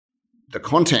The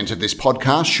content of this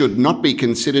podcast should not be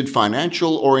considered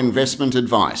financial or investment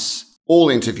advice. All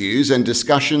interviews and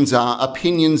discussions are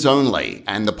opinions only,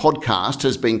 and the podcast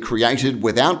has been created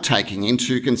without taking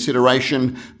into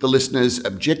consideration the listener's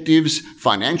objectives,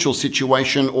 financial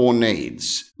situation, or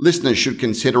needs. Listeners should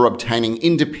consider obtaining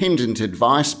independent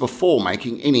advice before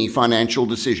making any financial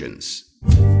decisions.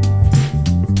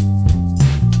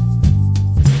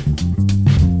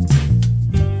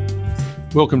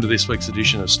 Welcome to this week's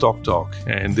edition of Stock Doc,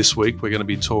 and this week we're going to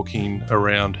be talking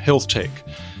around health tech.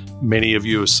 Many of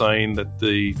you have seen that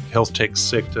the health tech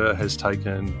sector has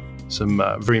taken some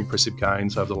very impressive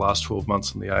gains over the last 12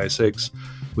 months on the ASX,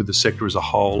 with the sector as a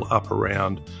whole up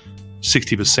around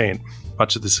 60%.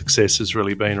 Much of the success has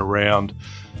really been around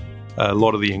a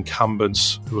lot of the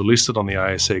incumbents who are listed on the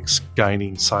ASX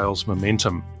gaining sales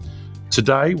momentum.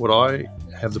 Today, what I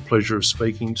have the pleasure of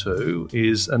speaking to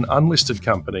is an unlisted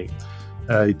company,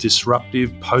 a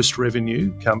disruptive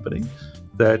post-revenue company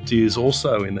that is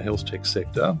also in the health tech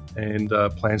sector and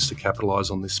plans to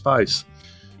capitalise on this space.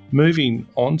 Moving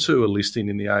on to a listing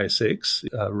in the ASX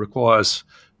requires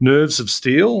nerves of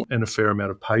steel and a fair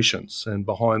amount of patience. And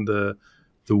behind the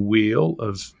wheel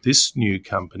of this new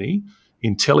company,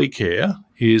 InteliCare,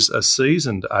 is a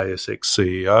seasoned ASX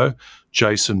CEO,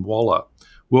 Jason Waller.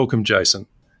 Welcome, Jason.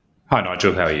 Hi,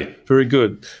 Nigel. How are you? Very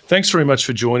good. Thanks very much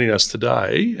for joining us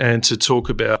today and to talk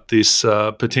about this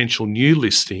potential new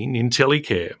listing,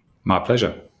 InteliCare. My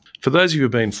pleasure. For those of you who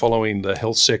have been following the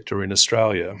health sector in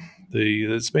Australia,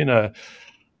 there's been a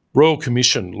Royal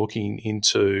Commission looking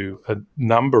into a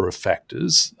number of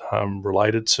factors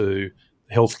related to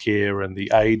healthcare and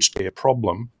the aged care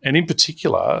problem. And in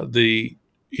particular, the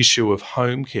issue of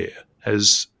home care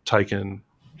has taken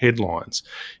headlines.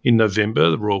 In November,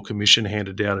 the Royal Commission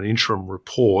handed down an interim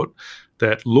report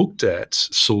that looked at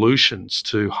solutions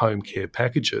to home care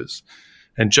packages.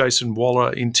 And Jason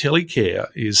Waller, InteliCare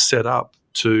is set up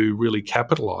to really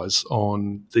capitalise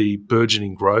on the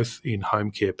burgeoning growth in home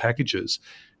care packages.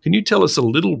 Can you tell us a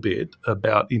little bit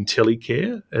about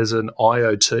InteliCare as an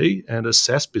IoT and a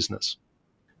SaaS business?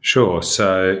 Sure.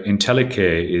 So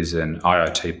InteliCare is an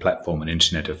IoT platform, an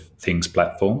Internet of Things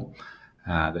platform,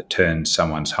 that turns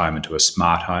someone's home into a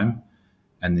smart home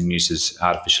and then uses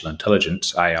artificial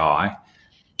intelligence, AI,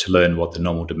 to learn what the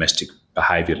normal domestic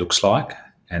behaviour looks like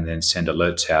and then send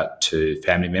alerts out to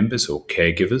family members or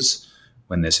caregivers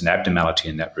when there's an abnormality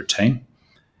in that routine,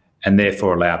 and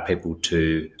therefore allow people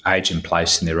to age in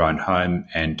place in their own home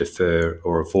and defer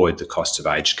or avoid the costs of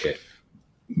aged care.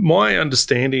 My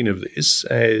understanding of this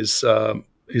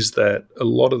is that a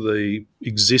lot of the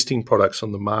existing products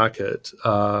on the market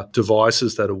are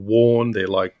devices that are worn. They're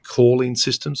like calling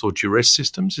systems or duress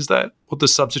systems. Is that what the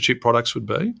substitute products would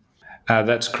be?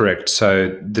 That's correct.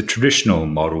 So the traditional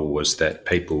model was that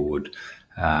people would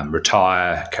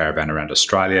retire, caravan around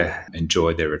Australia,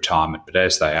 enjoy their retirement, but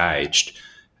as they aged,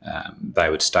 they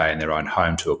would stay in their own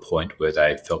home to a point where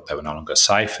they felt they were no longer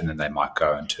safe, and then they might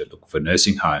go and to look for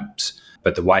nursing homes.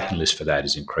 But the waiting list for that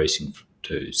is increasing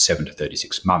to 7 to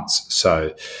 36 months.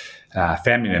 So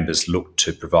family members look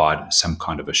to provide some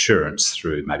kind of assurance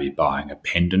through maybe buying a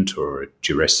pendant or a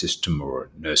duress system or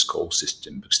a nurse call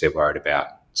system because they're worried about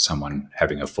someone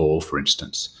having a fall, for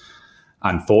instance.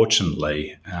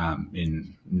 Unfortunately,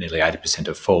 in nearly 80%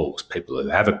 of falls, people who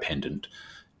have a pendant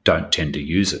don't tend to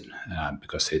use it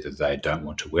because either they don't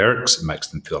want to wear it because it makes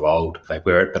them feel old, they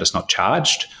wear it but it's not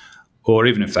charged, or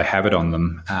even if they have it on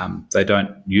them, they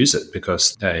don't use it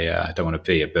because they don't want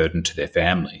to be a burden to their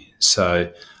family.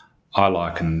 So I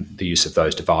liken the use of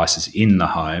those devices in the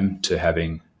home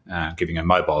to giving a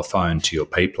mobile phone to your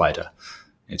P-plater.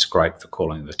 It's great for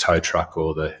calling the tow truck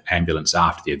or the ambulance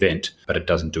after the event, but it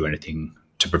doesn't do anything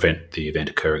to prevent the event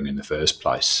occurring in the first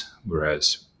place.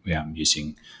 Whereas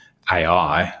using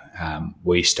AI,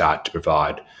 we start to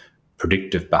provide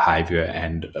predictive behaviour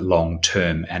and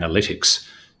long-term analytics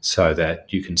so that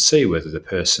you can see whether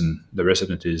the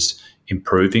resident is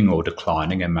improving or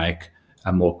declining and make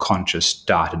a more conscious,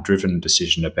 data-driven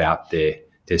decision about their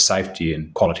safety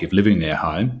and quality of living in their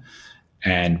home,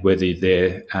 and whether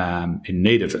they're in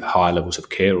need of high levels of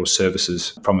care or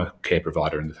services from a care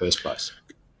provider in the first place.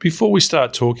 Before we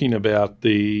start talking about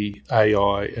the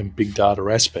AI and big data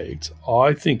aspect,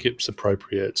 I think it's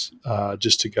appropriate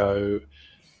just to go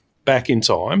back in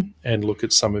time and look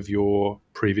at some of your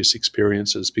previous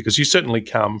experiences, because you certainly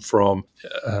come from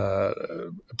a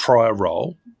prior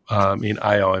role in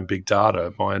AI and big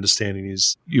data. My understanding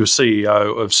is you're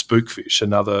CEO of Spookfish,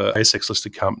 another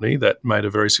ASX-listed company that made a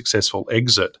very successful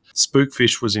exit.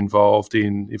 Spookfish was involved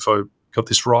in, if I got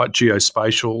this right,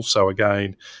 geospatial, so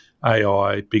again,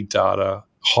 AI, big data,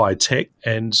 high tech.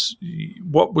 And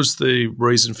what was the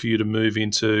reason for you to move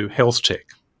into health tech?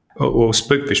 Well,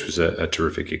 Spookfish was a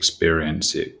terrific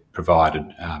experience. It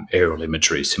provided aerial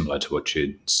imagery similar to what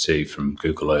you'd see from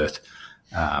Google Earth.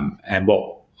 And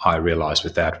what I realised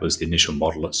with that was the initial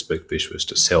model at Spookfish was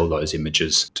to sell those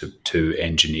images to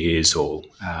engineers or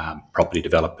property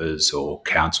developers or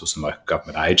councils and local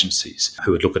government agencies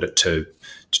who would look at it to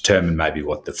determine maybe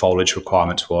what the foliage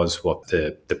requirements was, what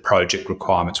the project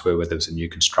requirements were, whether there was a new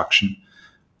construction.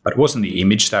 But it wasn't the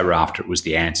image they were after, it was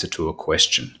the answer to a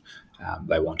question.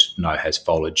 They wanted to know, has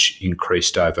foliage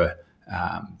increased over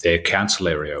their council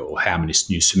area, or how many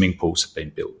new swimming pools have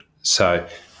been built? So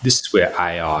this is where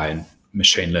AI and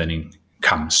machine learning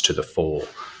comes to the fore,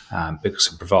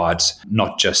 because it provides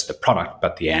not just the product,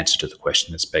 but the answer to the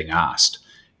question that's being asked.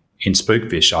 In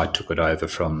Spookfish, I took it over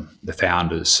from the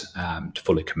founders to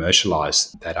fully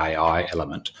commercialise that AI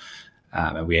element,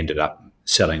 and we ended up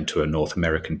selling to a North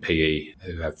American PE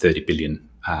who have 30 billion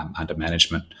under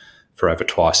management for over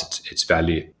twice its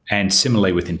value. And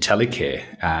similarly with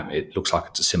InteliCare, it looks like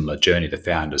it's a similar journey. The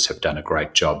founders have done a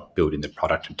great job building the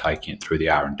product and taking it through the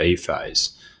R&D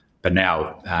phase. But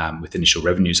now, with initial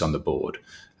revenues on the board,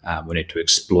 we need to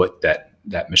exploit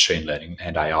that machine learning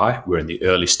and AI. We're in the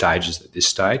early stages at this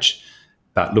stage,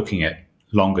 but looking at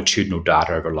longitudinal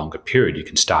data over a longer period, you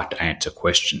can start to answer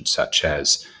questions such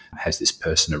as, has this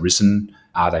person arisen?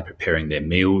 Are they preparing their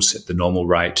meals at the normal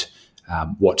rate?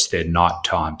 What's their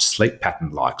nighttime sleep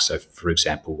pattern like? So, for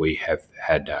example, we have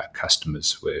had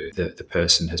customers where the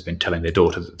person has been telling their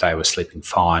daughter that they were sleeping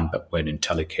fine, but when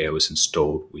InteliCare was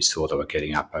installed, we saw they were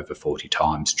getting up over 40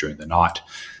 times during the night,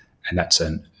 and that's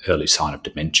an early sign of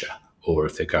dementia. Or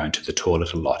if they're going to the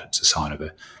toilet a lot, it's a sign of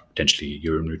a potentially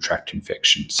urinary tract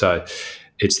infection. So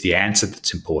it's the answer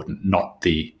that's important, not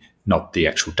the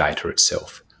actual data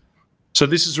itself. So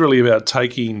this is really about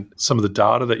taking some of the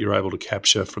data that you're able to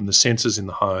capture from the sensors in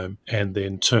the home and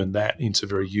then turn that into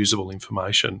very usable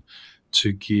information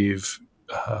to give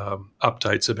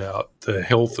updates about the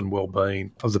health and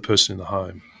well-being of the person in the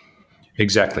home.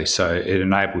 Exactly. So it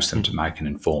enables them to make an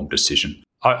informed decision.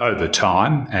 Over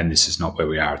time, and this is not where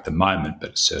we are at the moment,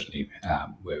 but certainly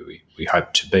where we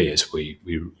hope to be as we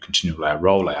continue our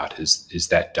rollout, is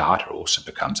that data also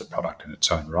becomes a product in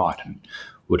its own right and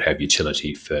would have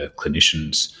utility for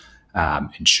clinicians,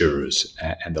 insurers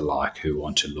and the like who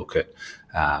want to look at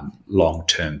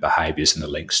long-term behaviours and the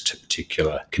links to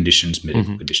particular conditions,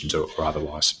 medical conditions or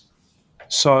otherwise.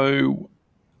 So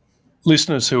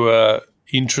listeners who are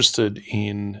interested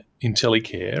in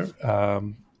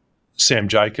InteliCare, Sam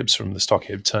Jacobs from the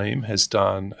Stockhead team has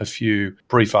done a few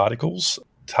brief articles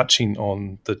touching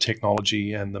on the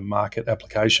technology and the market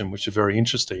application, which are very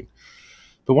interesting.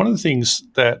 But one of the things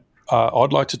that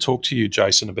I'd like to talk to you,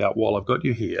 Jason, about while I've got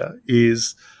you here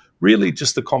is really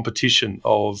just the competition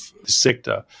of the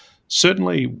sector.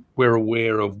 Certainly, we're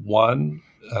aware of one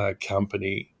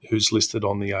company who's listed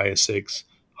on the ASX,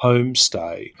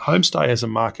 Homestay. Homestay has a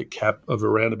market cap of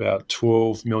around about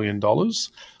 $12 million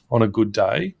on a good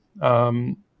day.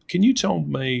 Can you tell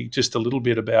me just a little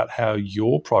bit about how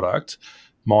your product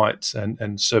might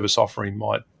and service offering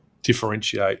might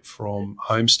differentiate from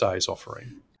Homestay's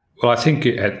offering? Well, I think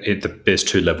there's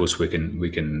two levels we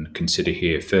can consider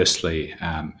here. Firstly,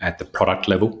 at the product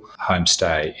level,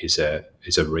 Homestay is a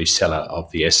reseller of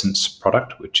the Essence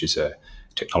product, which is a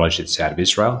technology that's out of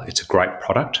Israel. It's a great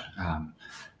product.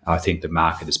 I think the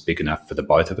market is big enough for the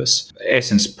both of us.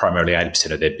 Essence, primarily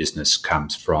 80% of their business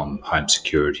comes from home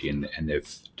security, and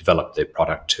they've developed their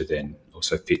product to then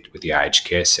also fit with the aged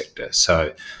care sector.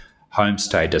 So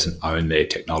Homestay doesn't own their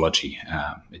technology.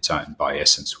 It's owned by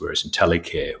Essence, whereas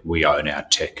InteliCare, we own our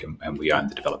tech and we own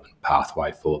the development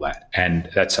pathway for that. And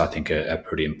that's, I think, a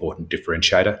pretty important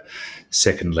differentiator.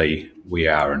 Secondly, we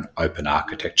are an open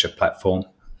architecture platform.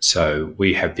 So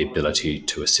we have the ability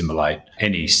to assimilate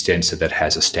any sensor that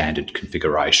has a standard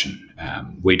configuration.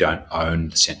 We don't own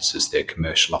the sensors, they're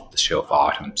commercial off-the-shelf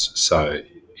items. So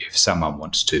if someone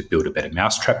wants to build a better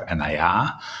mousetrap, and they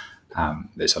are,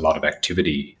 there's a lot of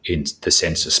activity in the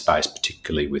sensor space,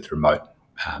 particularly with remote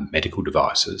medical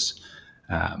devices.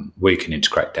 We can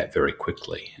integrate that very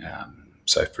quickly.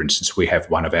 So, for instance, we have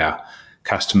one of our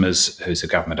customers who's a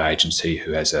government agency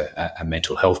who has a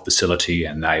mental health facility,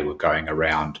 and they were going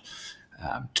around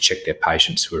to check their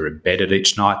patients who were embedded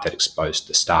each night. That exposed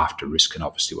the staff to risk and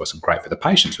obviously wasn't great for the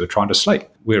patients who were trying to sleep.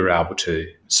 We were able to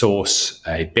source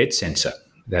a bed sensor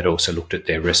that also looked at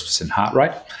their respiration and heart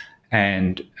rate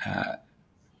and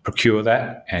procure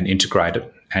that and integrate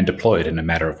it and deploy it in a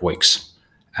matter of weeks.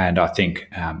 And I think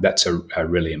that's a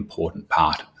really important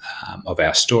part of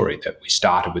our story, that we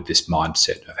started with this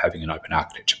mindset of having an open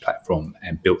architecture platform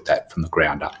and built that from the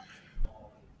ground up.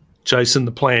 Jason,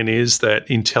 the plan is that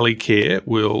InteliCare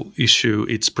will issue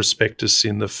its prospectus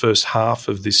in the first half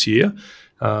of this year.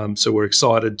 So we're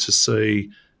excited to see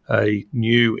a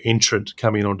new entrant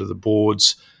coming onto the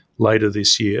boards later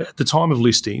this year. At the time of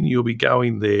listing, you'll be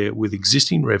going there with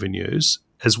existing revenues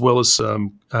as well as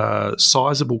some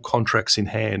sizable contracts in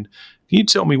hand. Can you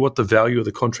tell me what the value of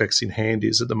the contracts in hand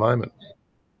is at the moment?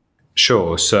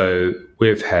 Sure. So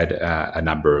we've had a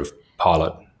number of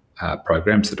pilot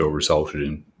programs that all resulted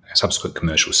in subsequent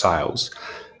commercial sales.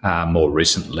 More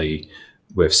recently,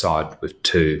 we've signed with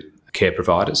 2 care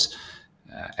providers,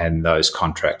 and those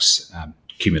contracts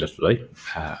cumulatively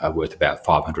are worth about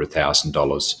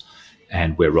 $500,000,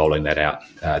 and we're rolling that out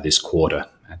this quarter,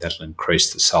 and that'll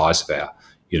increase the size of our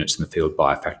units in the field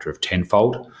by a factor of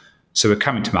tenfold. So we're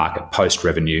coming to market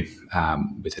post-revenue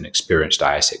with an experienced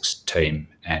ASX team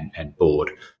and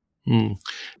board. And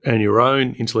your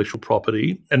own intellectual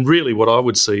property, and really what I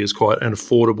would see is quite an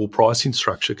affordable pricing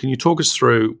structure. Can you talk us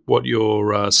through what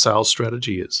your sales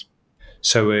strategy is?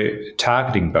 So we're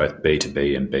targeting both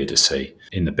B2B and B2C.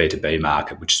 In the B2B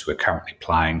market, which is we're currently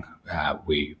playing,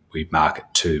 we market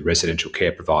to residential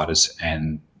care providers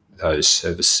and those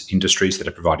service industries that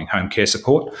are providing home care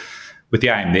support, with the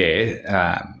aim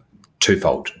there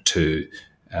twofold: to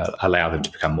allow them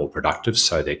to become more productive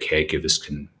so their caregivers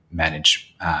can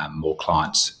manage more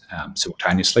clients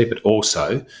simultaneously, but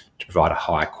also to provide a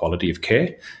higher quality of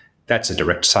care. That's a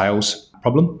direct sales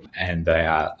problem, and they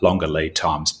are longer lead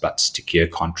times but stickier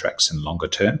contracts and longer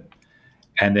term.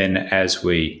 And then as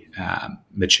we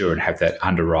mature and have that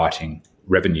underwriting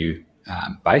revenue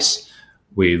base,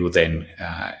 we will then,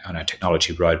 on a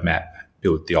technology roadmap,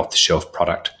 build the off-the-shelf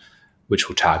product, which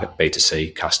will target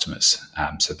B2C customers.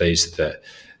 So these are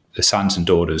the sons and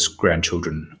daughters,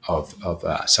 grandchildren of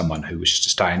someone who wishes to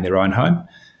stay in their own home,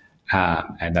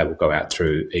 and they will go out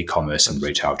through e-commerce and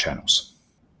retail channels.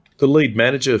 The lead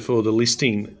manager for the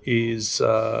listing is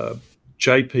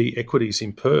JP Equities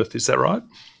in Perth, is that right?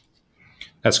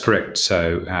 That's correct.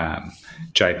 So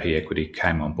JP Equity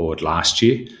came on board last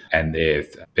year, and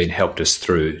they've been helped us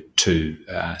through 2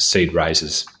 seed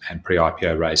raises and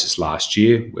pre-IPO raises last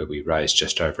year, where we raised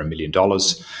just over $1 million.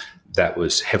 That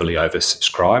was heavily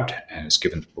oversubscribed and has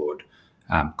given the board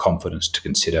confidence to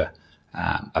consider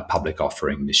a public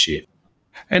offering this year.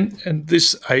 And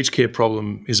this aged care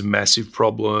problem is a massive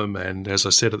problem. And as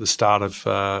I said at the start of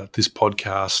this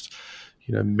podcast,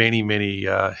 many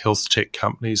health tech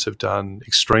companies have done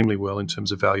extremely well in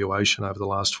terms of valuation over the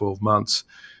last 12 months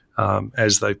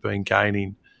as they've been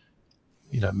gaining,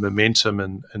 momentum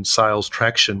and sales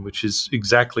traction, which is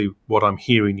exactly what I'm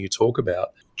hearing you talk about.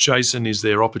 Jason, is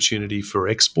there opportunity for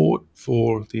export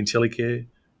for the InteliCare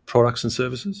products and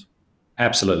services?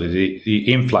 Absolutely.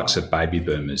 The influx of baby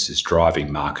boomers is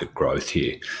driving market growth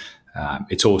here.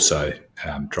 It's also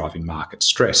driving market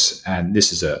stress, and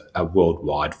this is a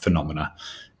worldwide phenomena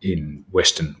in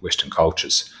Western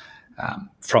cultures.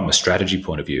 From a strategy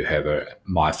point of view, however,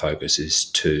 my focus is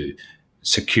to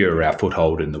secure our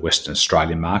foothold in the Western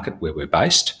Australian market where we're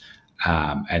based,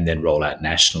 and then roll out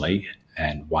nationally.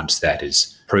 And once that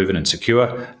is proven and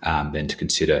secure, then to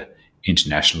consider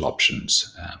international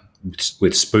options.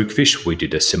 With Spookfish, we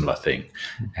did a similar thing,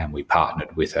 and we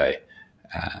partnered with a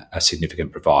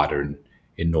significant provider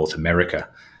in North America.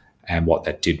 And what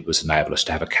that did was enable us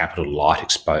to have a capital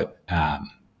light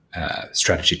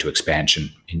strategy to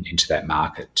expansion into that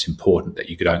market. It's important that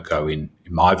you don't go in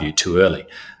my view, too early.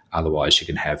 Otherwise, you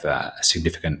can have a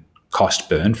significant cost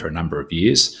burn for a number of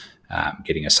years,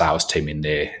 getting a sales team in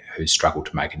there who struggle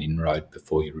to make an inroad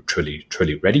before you're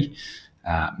truly ready.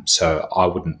 So I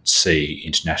wouldn't see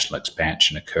international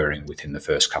expansion occurring within the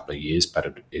first couple of years,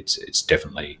 but it's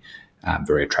definitely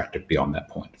very attractive beyond that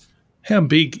point. How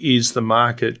big is the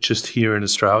market just here in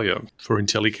Australia for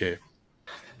InteliCare?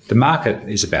 The market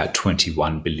is about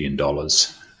 $21 billion,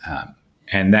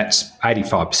 and that's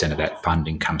 85% of that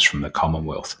funding comes from the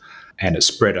Commonwealth, and it's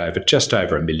spread over just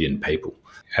over 1 million people.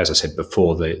 As I said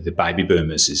before, the baby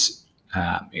boomers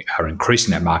are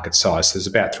increasing that market size. There's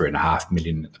about 3.5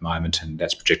 million at the moment, and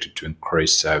that's projected to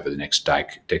increase over the next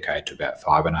decade to about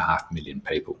 5.5 million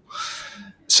people.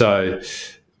 So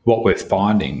what we're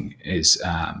finding is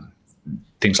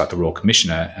things like the Royal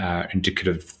Commissioner are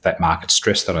indicative of that market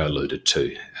stress that I alluded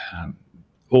to.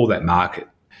 All that market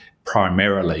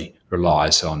primarily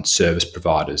relies on service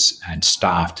providers and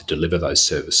staff to deliver those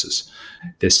services.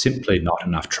 There's simply not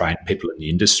enough trained people in the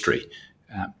industry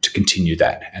to continue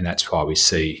that, and that's why we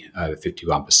see over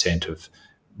 51% of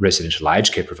residential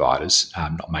aged care providers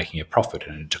not making a profit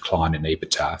and a decline in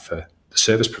EBITDA for the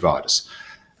service providers.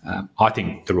 I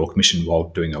think the Royal Commission, while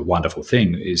doing a wonderful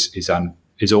thing,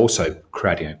 is also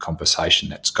creating a conversation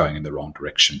that's going in the wrong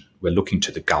direction. We're looking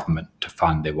to the government to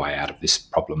fund their way out of this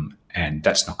problem, and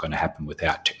that's not going to happen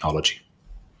without technology.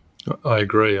 I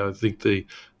agree. I think the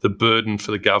burden for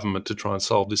the government to try and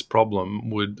solve this problem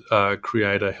would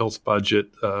create a health budget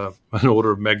an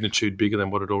order of magnitude bigger than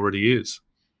what it already is.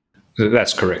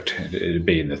 That's correct. It'd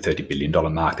be in the $30 billion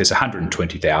mark. There's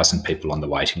 120,000 people on the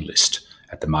waiting list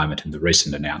at the moment, and the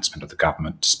recent announcement of the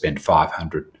government to spend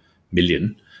 $500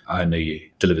 million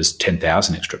only delivers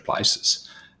 10,000 extra places.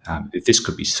 If this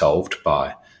could be solved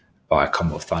by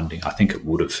Commonwealth funding, I think it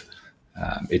would have.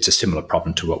 It's a similar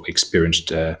problem to what we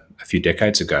experienced a few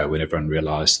decades ago when everyone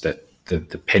realised that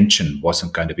the pension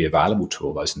wasn't going to be available to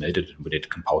all those who needed it, and we needed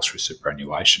compulsory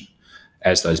superannuation.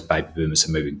 As those baby boomers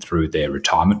are moving through their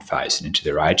retirement phase and into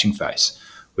their ageing phase,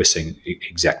 we're seeing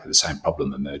exactly the same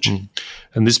problem emerging.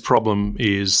 And this problem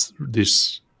is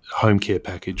this home care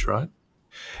package, right?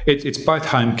 It's both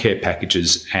home care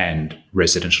packages and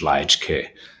residential aged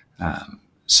care.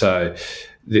 So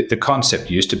the concept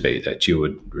used to be that you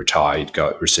would retire, you'd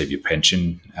go receive your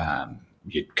pension,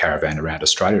 you'd caravan around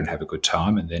Australia and have a good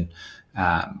time, and then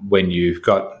when you've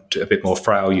got a bit more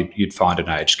frail, you'd find an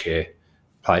aged care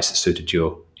place that suited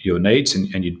your needs,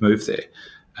 and you'd move there.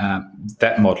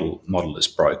 That model is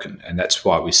broken, and that's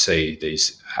why we see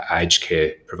these aged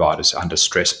care providers under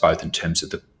stress, both in terms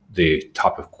of the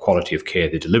type of quality of care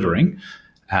they're delivering,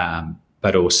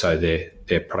 but also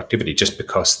their productivity. Just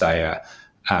because they are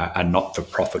a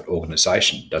not-for-profit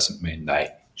organisation doesn't mean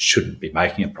they shouldn't be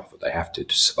making a profit. They have to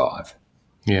survive.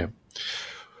 Yeah.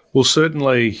 Well,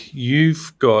 certainly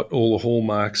you've got all the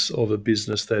hallmarks of a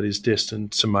business that is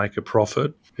destined to make a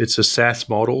profit. It's a SaaS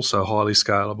model, so highly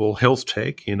scalable, health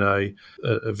tech in a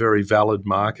very valid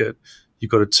market.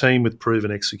 You've got a team with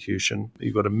proven execution.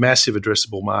 You've got a massive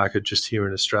addressable market just here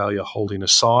in Australia, holding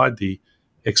aside the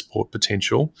export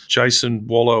potential. Jason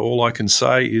Waller, all I can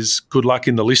say is good luck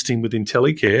in the listing with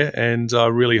InteliCare, and I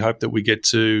really hope that we get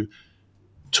to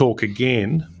talk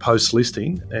again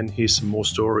post-listing and hear some more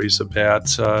stories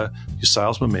about your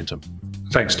sales momentum.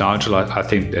 Thanks, Nigel. I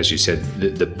think, as you said,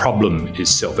 the problem is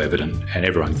self-evident and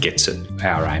everyone gets it.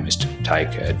 Our aim is to take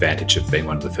advantage of being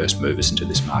one of the first movers into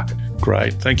this market.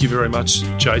 Great. Thank you very much,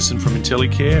 Jason from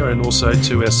InteliCare, and also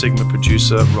to our segment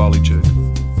producer, Riley Jerk.